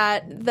with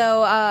that,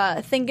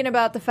 though, thinking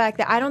about the fact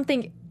that I don't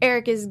think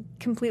Eric is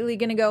completely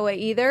going to go away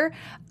either.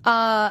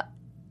 And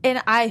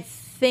I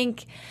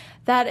think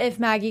that if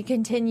Maggie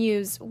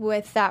continues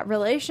with that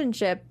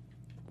relationship,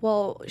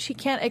 well, she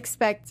can't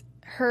expect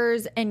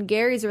hers and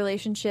Gary's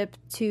relationship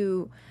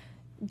to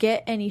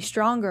get any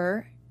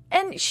stronger.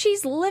 And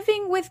she's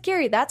living with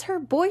Gary. That's her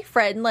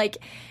boyfriend. Like,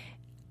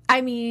 I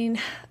mean,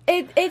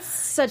 it's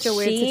such a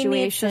weird situation. She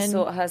needs to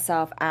sort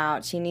herself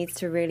out. She needs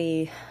to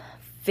really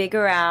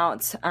figure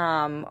out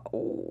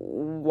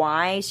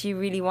why she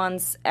really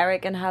wants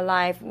Eric in her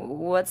life,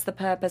 what's the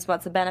purpose,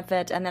 what's the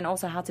benefit, and then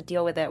also how to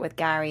deal with it with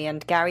Gary.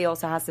 And Gary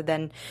also has to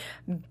then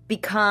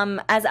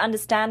become as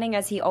understanding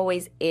as he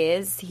always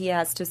is. He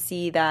has to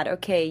see that,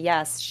 okay,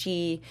 yes,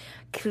 she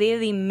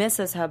clearly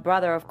misses her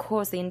brother. Of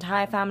course, the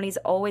entire family is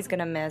always going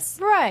to miss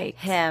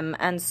him.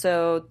 And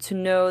so to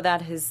know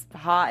that his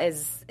heart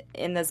is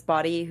in this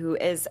body, who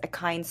is a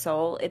kind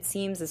soul, it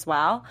seems, as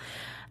well,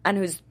 and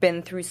who's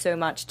been through so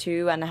much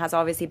too, and has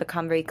obviously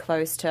become very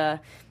close to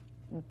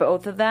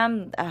both of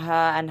them,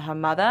 her and her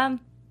mother.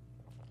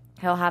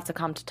 He'll have to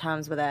come to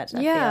terms with it,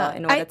 I feel,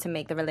 in order to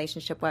make the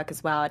relationship work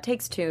as well. It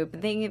takes two. But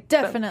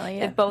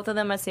if both of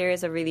them are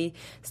serious, are really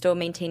still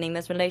maintaining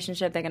this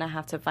relationship, they're going to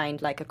have to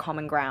find like a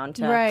common ground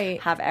to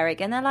have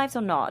Eric in their lives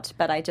or not.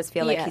 But I just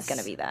feel like he's going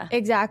to be there.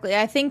 Exactly.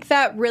 I think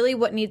that really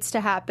what needs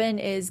to happen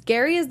is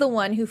Gary is the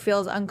one who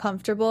feels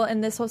uncomfortable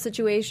in this whole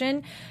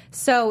situation.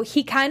 So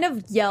he kind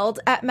of yelled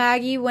at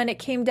Maggie when it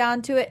came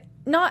down to it.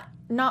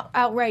 Not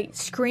outright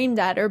screamed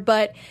at her,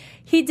 but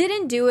he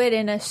didn't do it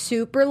in a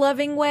super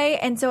loving way.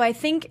 And so I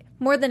think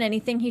more than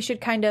anything, he should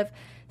kind of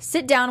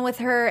sit down with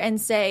her and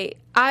say,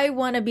 I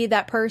want to be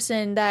that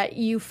person that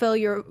you fill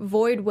your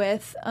void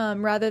with,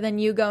 rather than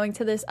you going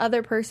to this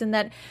other person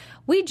that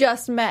we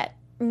just met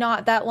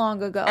not that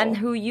long ago. And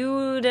who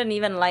you didn't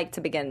even like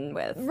to begin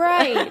with.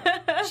 Right.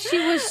 She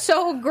was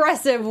so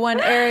aggressive when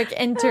Eric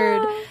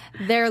entered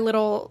their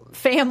little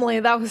family.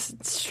 That was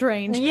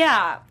strange.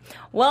 Yeah.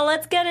 Well,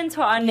 let's get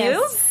into our news.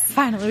 Yes.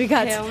 Finally, we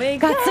got some news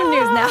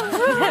now.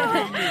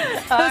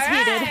 All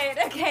right.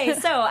 Okay,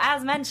 so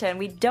as mentioned,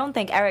 we don't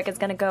think Eric is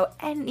going to go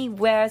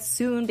anywhere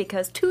soon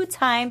because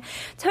two-time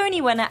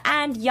Tony winner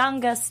and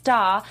younger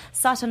star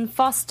Sutton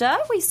Foster,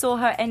 we saw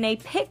her in a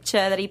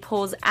picture that he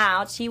pulls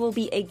out. She will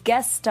be a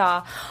guest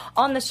star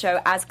on the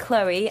show as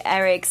Chloe,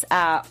 Eric's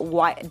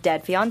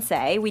dead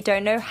fiance. We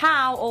don't know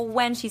how or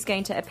when she's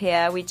going to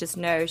appear. We just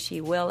know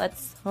she will at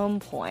some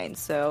point.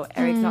 So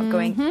Eric's not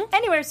going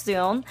anywhere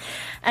soon.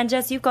 And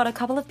Jess, you've got a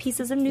couple of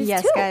pieces of news too.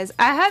 Yes, guys.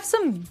 I have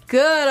some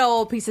good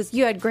old pieces.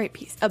 You had a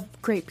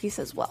great piece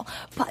as well.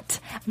 But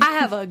I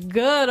have a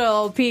good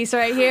old piece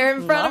right here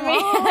in front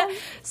of me.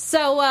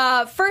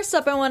 So first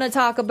up, I want to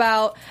talk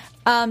about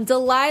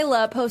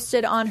Delilah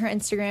posted on her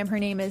Instagram. Her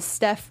name is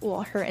Steph.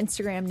 Well, her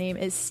Instagram name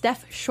is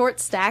Steph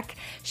Shortstack.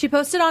 She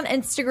posted on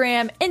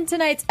Instagram, in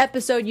tonight's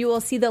episode, you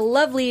will see the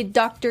lovely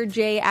Dr.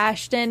 J.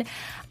 Ashton.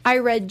 I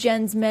read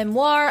Jen's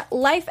memoir,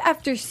 Life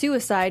After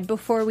Suicide,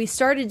 before we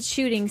started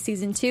shooting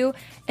season 2,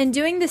 and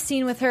doing the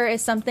scene with her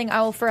is something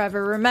I will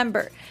forever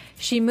remember.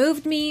 She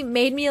moved me,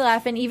 made me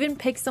laugh, and even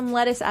picked some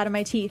lettuce out of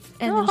my teeth.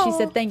 And then she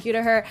said thank you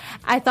to her.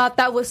 I thought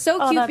that was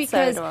so cute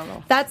because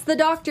that's the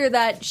doctor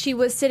that she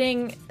was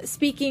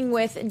speaking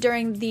with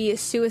during the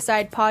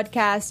suicide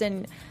podcast,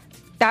 and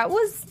that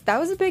was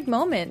a big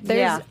moment.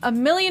 There's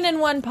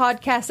 1,000,001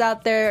 podcasts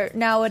out there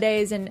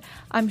nowadays, and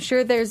I'm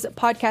sure there's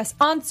podcasts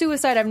on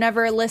suicide. I've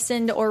never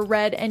listened or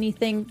read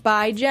anything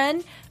by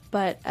Jen,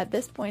 but at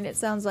this point, it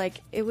sounds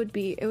like it would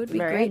be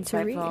great to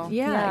read.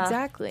 Yeah,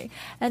 exactly.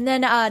 And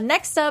then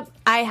next up,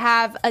 I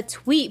have a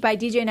tweet by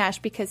DJ Nash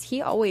because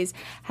he always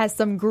has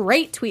some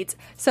great tweets.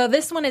 So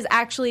this one is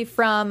actually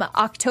from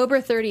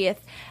October 30th.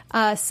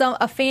 A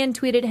fan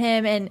tweeted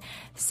him and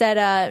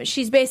said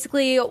she's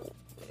basically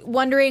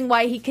wondering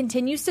why he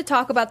continues to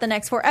talk about the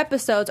next 4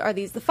 episodes. Are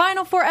these the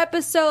final 4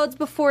 episodes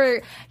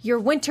before your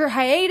winter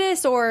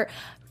hiatus, or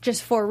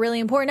just 4 really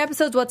important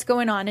episodes? What's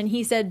going on? And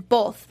he said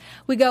both.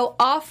 We go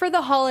off for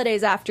the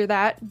holidays after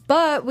that,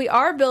 but we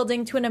are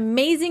building to an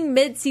amazing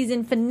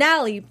mid-season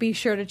finale. Be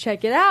sure to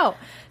check it out.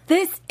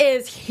 This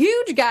is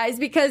huge, guys,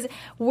 because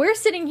we're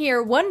sitting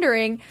here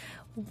wondering,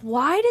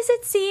 why does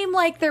it seem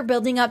like they're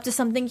building up to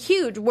something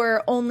huge?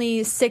 We're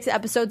only 6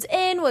 episodes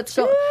in. What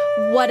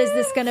is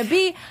this going to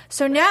be?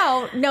 So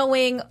now,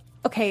 knowing,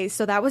 okay,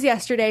 so that was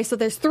yesterday. So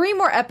there's 3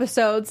 more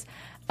episodes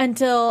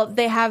until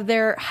they have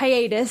their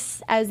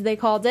hiatus, as they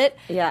called it.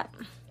 Yeah.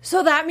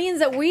 So that means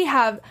that we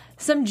have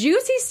some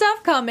juicy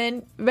stuff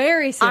coming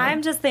very soon.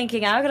 I'm just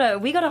thinking,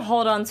 we gotta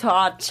hold on to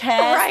our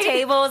chairs,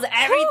 tables,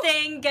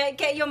 everything.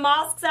 Get your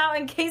masks out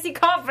in case you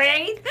can't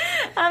breathe.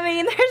 I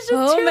mean, there's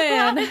just too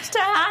much to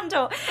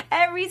handle.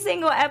 Every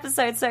single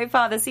episode so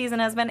far this season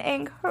has been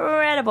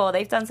incredible.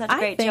 They've done such a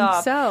great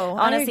job. So.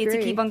 Honestly,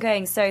 to keep on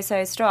going so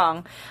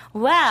strong.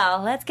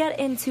 Well, let's get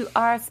into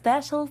our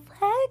special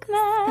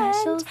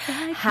segment.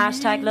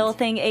 Hashtag Little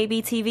Thing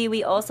ABTV.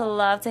 We also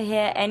love to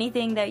hear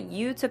anything that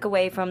you took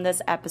away from this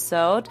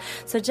episode.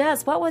 So,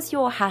 Jess, what was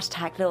your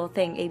hashtag Little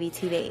Thing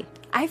ABTV?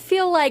 I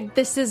feel like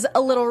this is a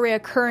little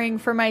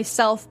reoccurring for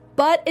myself,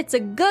 but it's a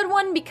good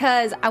one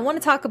because I want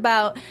to talk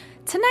about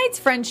tonight's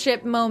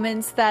friendship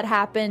moments that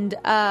happened.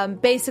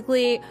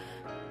 Basically,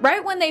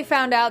 right when they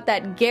found out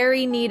that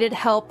Gary needed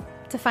help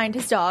to find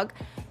his dog,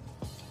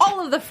 all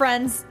of the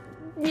friends,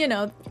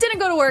 didn't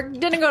go to work,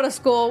 didn't go to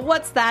school.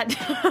 What's that?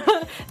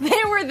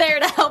 They were there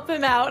to help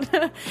him out.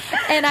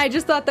 And I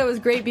just thought that was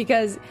great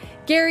because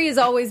Gary has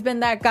always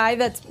been that guy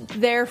that's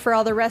there for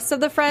all the rest of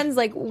the friends.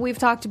 Like, we've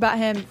talked about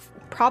him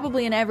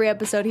probably in every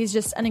episode. He's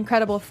just an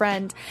incredible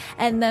friend.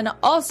 And then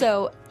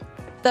also,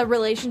 the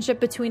relationship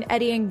between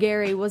Eddie and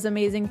Gary was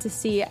amazing to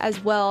see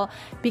as well,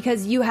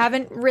 because you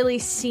haven't really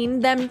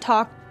seen them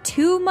talk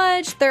too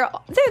much. They're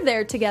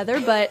there together,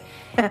 but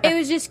it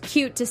was just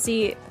cute to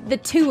see the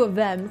two of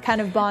them kind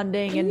of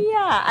bonding. And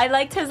yeah, I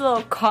liked his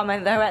little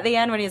comment though at the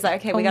end when he's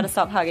like, "Okay, we got to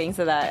stop hugging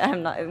so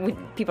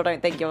that people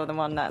don't think you're the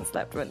one that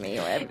slept with me."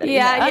 Or everybody.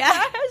 Yeah.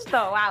 I just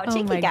thought, wow,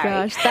 cheeky Gary. Oh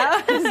my gosh,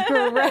 that was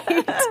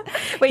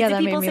great. Wait, do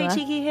people say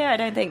cheeky here? I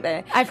don't think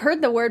they. I've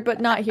heard the word,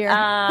 but not here.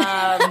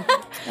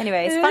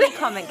 Anyways, funny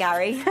comment,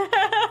 Gary.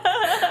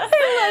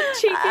 I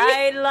love cheeky.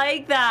 I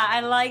like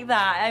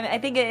that. I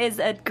think it is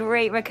a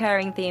great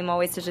recurring theme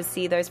always to just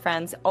see those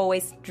friends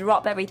always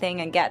drop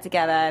everything and get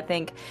together. I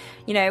think,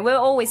 we're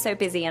always so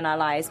busy in our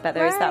lives, but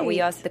those that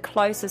we are the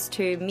closest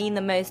to mean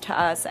the most to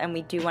us, and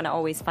we do want to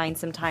always find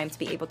some time to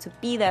be able to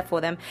be there for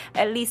them,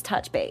 at least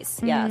touch base.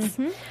 Yes.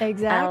 Mm-hmm.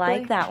 Exactly. I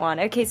like that one.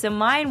 Okay, so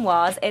mine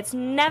was, it's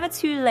never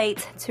too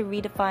late to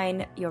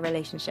redefine your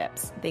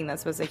relationships. I think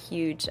this was a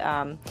huge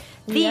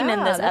theme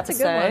in this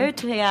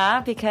episode.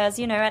 Yeah, because,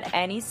 at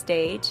any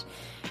stage,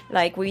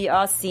 like we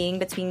are seeing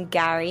between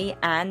Gary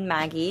and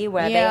Maggie,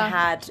 where they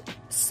had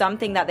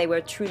something that they were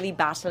truly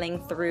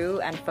battling through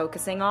and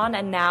focusing on,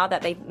 and now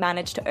that they've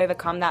managed to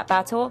overcome that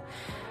battle,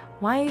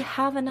 why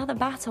have another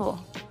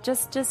battle?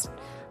 Just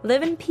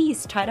live in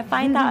peace. Try to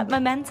find that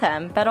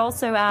momentum, but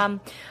also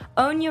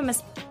own your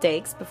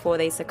mistakes before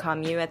they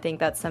succumb you. I think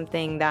that's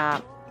something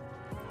that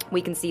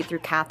we can see through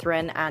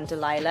Catherine and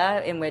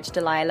Delilah, in which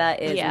Delilah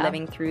is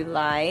living through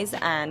lies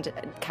and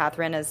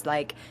Catherine is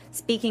like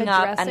speaking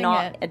up and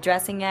not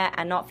addressing it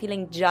and not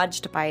feeling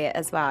judged by it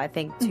as well. I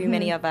think too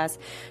many of us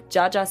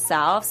judge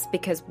ourselves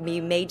because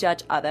we may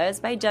judge others.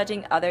 By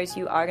judging others,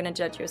 you are going to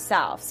judge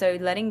yourself. So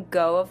letting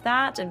go of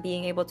that and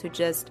being able to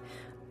just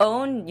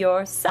own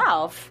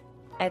yourself,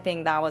 I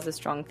think that was a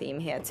strong theme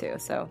here too.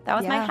 So that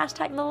was my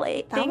hashtag little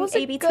thing,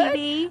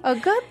 ABTV. A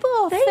good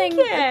little thing.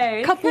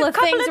 A couple of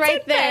things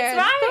right there.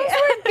 Right? Those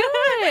were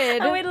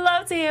good. And we'd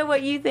love to hear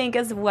what you think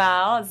as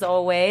well, as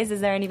always.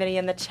 Is there anybody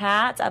in the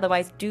chat?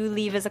 Otherwise, do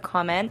leave us a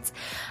comment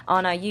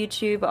on our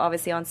YouTube,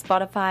 obviously on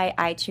Spotify,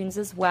 iTunes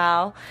as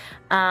well.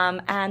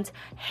 And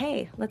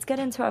hey, let's get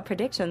into our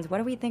predictions. What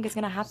do we think is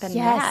going to happen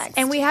next?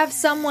 And we have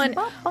someone,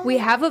 we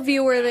have a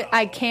viewer that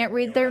I can't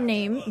read their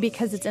name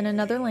because it's in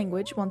another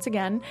language, once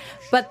again.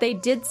 But they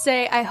did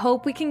say, I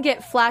hope we can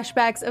get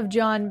flashbacks of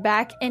John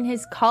back in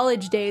his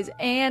college days.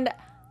 And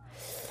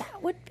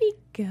that would be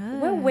good.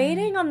 We're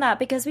waiting on that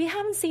because we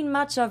haven't seen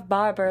much of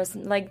Barbara's,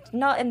 like,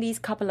 not in these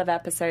couple of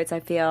episodes, I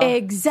feel.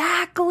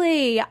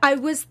 Exactly. I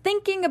was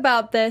thinking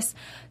about this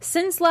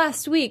since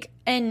last week.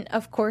 And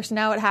of course,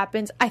 now it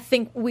happens. I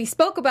think we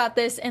spoke about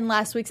this in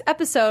last week's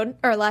episode,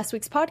 or last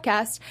week's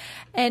podcast.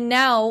 And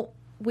now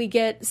we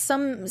get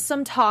some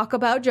talk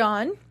about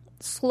John.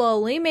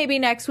 Slowly. Maybe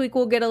next week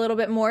we'll get a little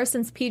bit more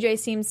since PJ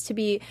seems to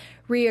be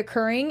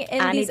reoccurring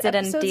in these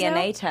episodes. And he did a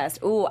DNA test.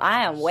 Ooh,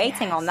 I am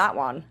waiting on that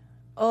one.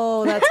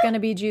 Oh, that's going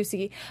to be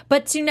juicy.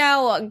 But to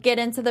now get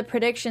into the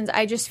predictions,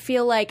 I just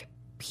feel like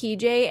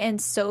PJ and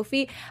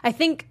Sophie, I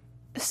think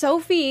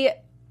Sophie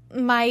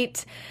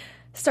might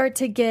start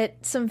to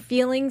get some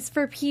feelings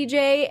for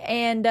PJ,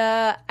 and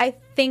I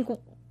think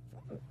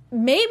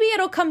maybe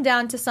it'll come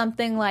down to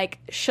something like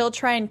she'll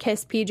try and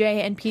kiss PJ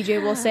and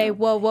PJ will say,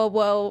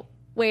 whoa,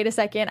 wait a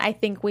second, I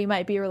think we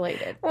might be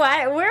related.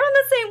 Why? We're on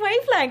the same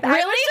wavelength.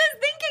 Really? I was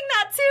just thinking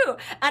that too.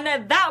 And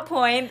at that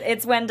point,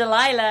 it's when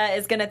Delilah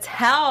is going to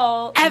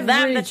tell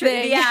them the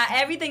truth. Yeah,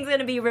 everything's going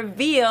to be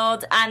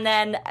revealed. And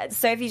then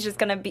Sophie's just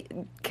going to be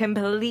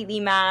completely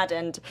mad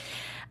and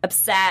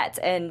upset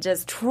and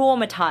just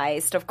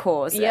traumatized, of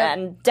course. Yep.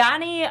 And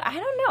Danny, I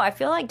don't know. I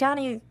feel like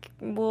Danny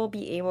will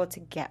be able to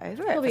get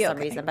over it for some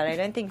reason, but I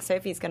don't think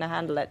Sophie's going to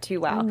handle it too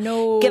well.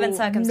 Given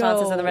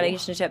circumstances of the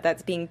relationship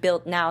that's being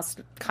built now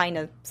kind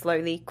of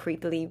slowly,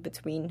 creepily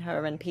between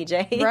her and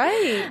PJ.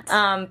 Right.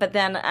 But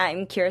then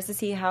I'm curious to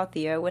see how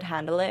Theo would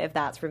handle it if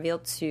that's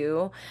revealed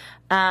too.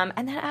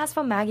 And then as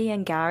for Maggie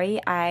and Gary,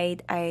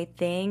 I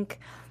think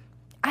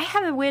I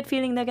have a weird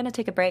feeling they're going to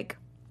take a break.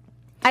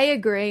 I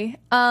agree.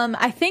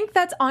 I think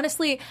that's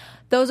honestly,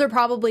 those are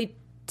probably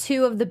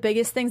two of the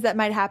biggest things that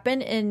might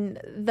happen in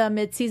the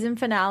mid-season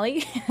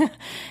finale.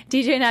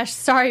 DJ Nash,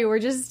 sorry, we're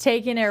just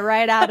taking it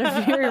right out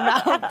of your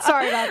mouth.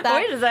 Sorry about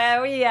that. We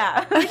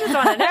just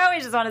want to know.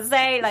 We just want to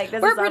say, like,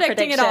 this we're is our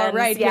predicting it all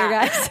right here,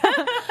 guys.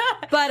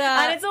 But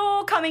and it's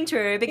all coming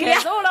true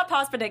because all our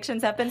past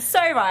predictions have been so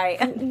right.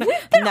 Joking.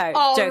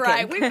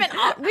 Right. We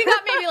got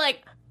maybe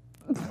like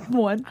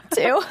 1,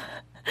 2.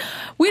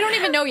 We don't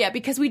even know yet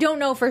because we don't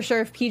know for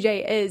sure if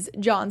PJ is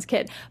John's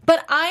kid.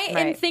 But I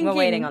am thinking we're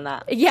waiting on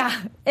that. Yeah,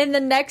 in the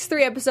next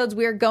 3 episodes,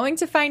 we are going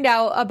to find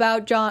out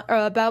about John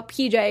or about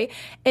PJ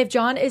if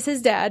John is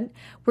his dad.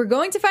 We're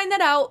going to find that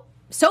out.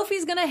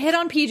 Sophie's gonna hit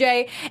on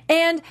PJ,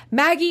 and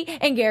Maggie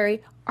and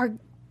Gary are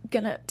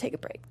gonna take a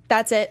break.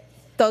 That's it.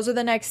 Those are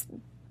the next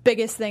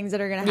biggest things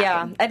that are going to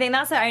happen. Yeah, I think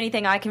that's the only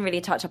thing I can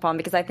really touch upon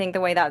because I think the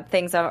way that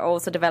things are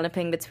also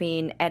developing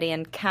between Eddie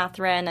and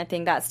Catherine, I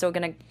think that's still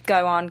going to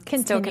go on,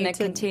 still going to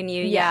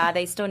continue. Yeah,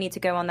 they still need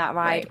to go on that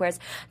ride. Right. Whereas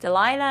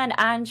Delilah and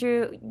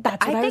Andrew,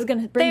 that's what I was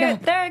going to bring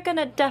up. They're going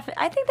to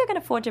I think they're going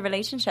to forge a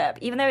relationship,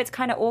 even though it's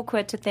kind of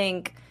awkward to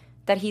think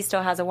that he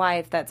still has a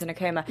wife that's in a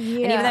coma.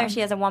 Yeah. And even though she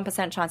has a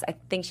 1% chance, I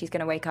think she's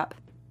going to wake up.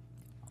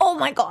 Oh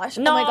my gosh.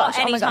 Not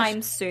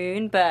anytime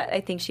soon, but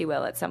I think she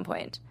will at some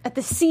point. At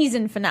the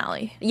season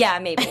finale. Yeah,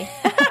 maybe.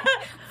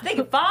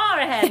 Think far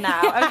ahead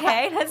now,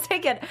 okay? Let's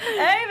take it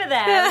over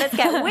there. Let's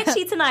get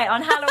witchy tonight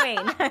on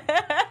Halloween.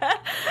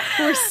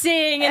 We're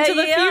seeing into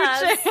the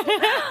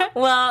future.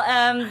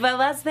 Well,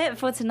 that's it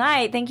for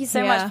tonight. Thank you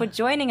so much for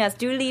joining us.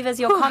 Do leave us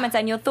your comments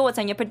and your thoughts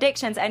and your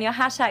predictions and your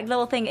hashtag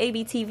little thing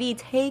ABTV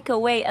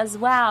takeaway as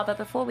well. But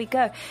before we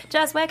go,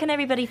 Jess, where can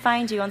everybody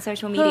find you on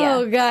social media?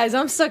 Oh, guys,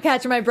 I'm still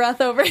catching my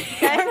breath over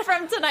here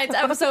from tonight's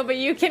episode, but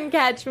you can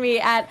catch me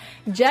at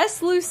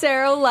Jess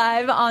Lucero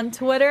Live on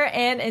Twitter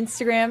and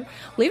Instagram.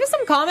 Leave us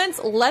some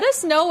comments. Let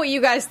us know what you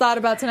guys thought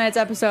about tonight's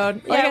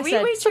episode. Like I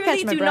said, we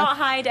truly do not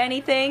hide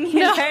anything.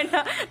 You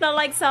know, not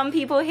like some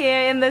people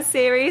here in this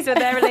series with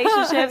their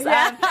relationships.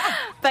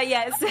 But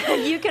yes,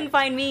 you can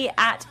find me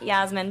at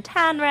Yasmin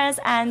Tanres,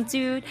 and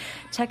do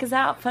check us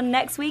out for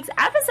next week's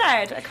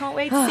episode. I can't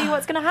wait to see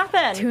what's going to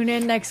happen. Tune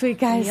in next week,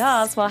 guys.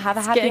 Yes, well, have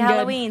a happy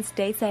Halloween.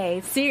 Stay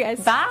safe. See you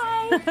guys.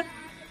 Bye.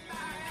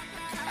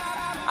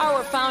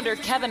 Our founder,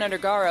 Kevin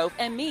Undergaro,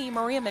 and me,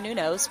 Maria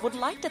Menounos, would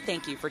like to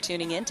thank you for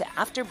tuning in to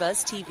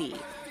AfterBuzz TV.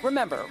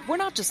 Remember, we're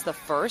not just the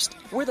first,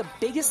 we're the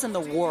biggest in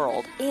the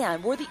world,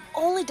 and we're the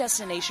only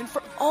destination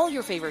for all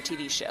your favorite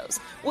TV shows.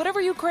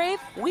 Whatever you crave,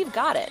 we've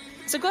got it.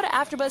 So go to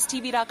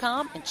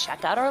AfterBuzzTV.com and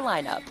check out our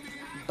lineup.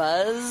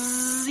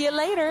 Buzz you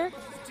later.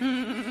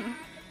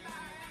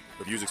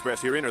 The views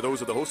expressed herein are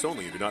those of the hosts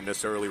only and do not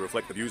necessarily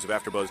reflect the views of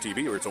AfterBuzz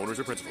TV or its owners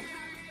or principals.